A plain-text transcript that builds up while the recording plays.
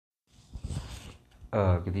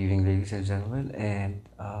Good evening, ladies and gentlemen, and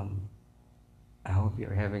I hope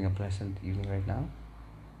you're having a pleasant evening right now.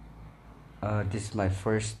 This is my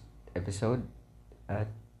first episode at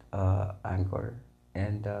Anchor,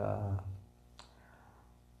 and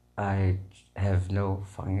I have no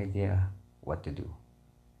fucking idea what to do.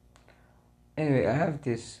 Anyway, I have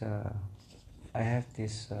this, how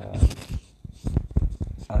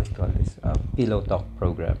do you call this? Pillow talk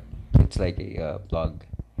program. It's like a blog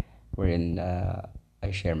wherein I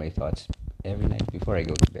share my thoughts every night before I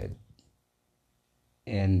go to bed.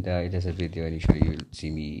 And it has a video, and usually you'll see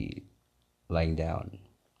me lying down.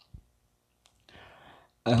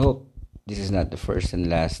 I hope this is not the first and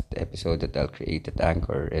last episode that I'll create at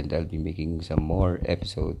Anchor, and I'll be making some more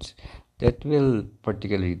episodes that will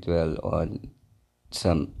particularly dwell on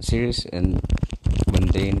some serious and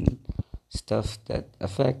mundane stuff that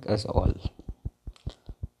affect us all,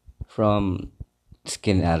 from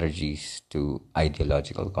skin allergies to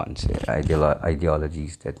ideological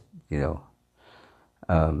ideologies that you know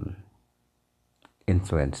um,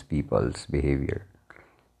 influence people's behavior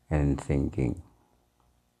and thinking.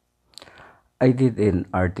 I did an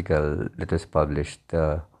article that was published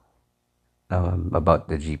about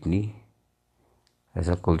the jeepney as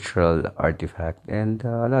a cultural artifact, and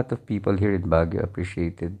a lot of people here in Baguio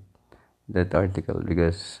appreciated that article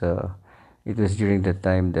because it was during the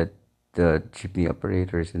time that the jeepney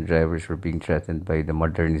operators and drivers were being threatened by the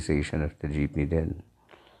modernization of the jeepney then,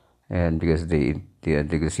 and because the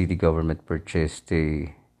city government purchased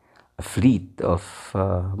a fleet of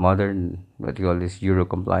modern, what you call this, Euro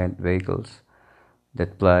compliant vehicles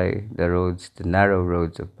that ply the narrow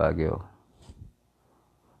roads of Baguio.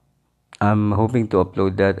 I'm hoping to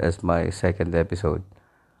upload that as my second episode,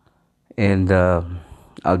 and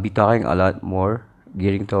I'll be talking a lot more,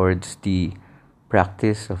 gearing towards the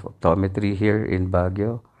practice of optometry here in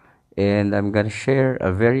Baguio. And I'm gonna share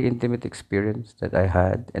a very intimate experience that I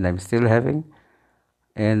had and I'm still having,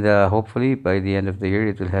 and hopefully by the end of the year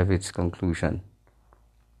it will have its conclusion.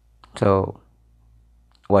 So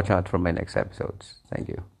watch out for my next episodes. Thank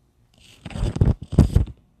you.